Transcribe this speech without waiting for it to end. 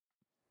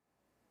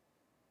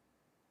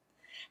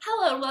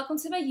Hello and welcome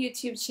to my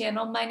YouTube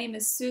channel. My name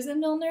is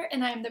Susan Milner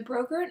and I am the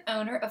broker and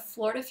owner of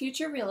Florida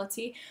Future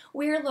Realty.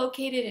 We are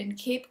located in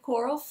Cape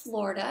Coral,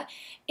 Florida,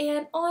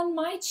 and on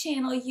my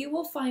channel you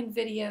will find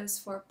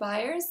videos for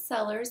buyers,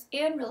 sellers,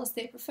 and real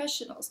estate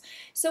professionals.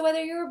 So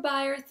whether you're a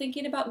buyer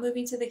thinking about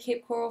moving to the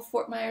Cape Coral,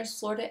 Fort Myers,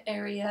 Florida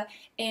area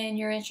and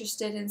you're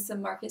interested in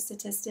some market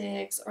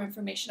statistics or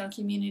information on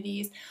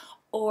communities,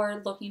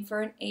 or looking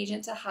for an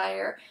agent to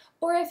hire,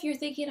 or if you're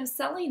thinking of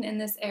selling in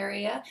this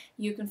area,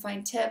 you can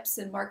find tips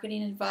and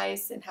marketing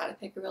advice and how to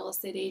pick a real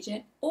estate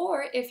agent.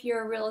 Or if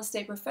you're a real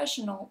estate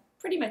professional,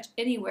 pretty much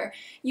anywhere,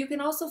 you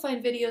can also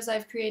find videos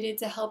I've created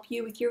to help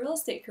you with your real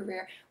estate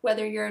career.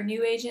 Whether you're a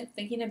new agent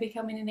thinking of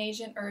becoming an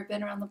agent or have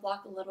been around the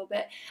block a little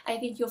bit, I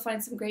think you'll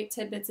find some great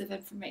tidbits of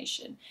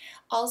information.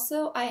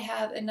 Also, I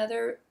have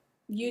another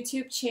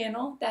YouTube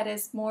channel that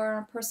is more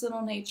on a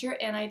personal nature,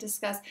 and I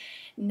discuss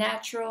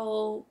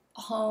natural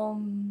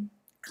home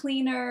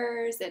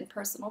cleaners and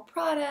personal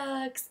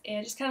products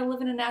and just kind of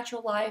living a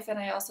natural life. And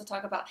I also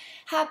talk about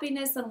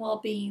happiness and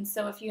well-being.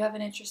 So if you have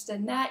an interest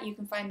in that, you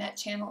can find that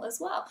channel as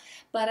well.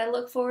 But I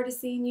look forward to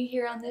seeing you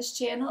here on this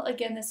channel.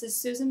 Again, this is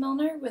Susan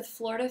Milner with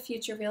Florida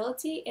Future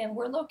Realty, and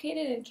we're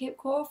located in Cape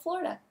Coral,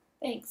 Florida.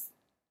 Thanks.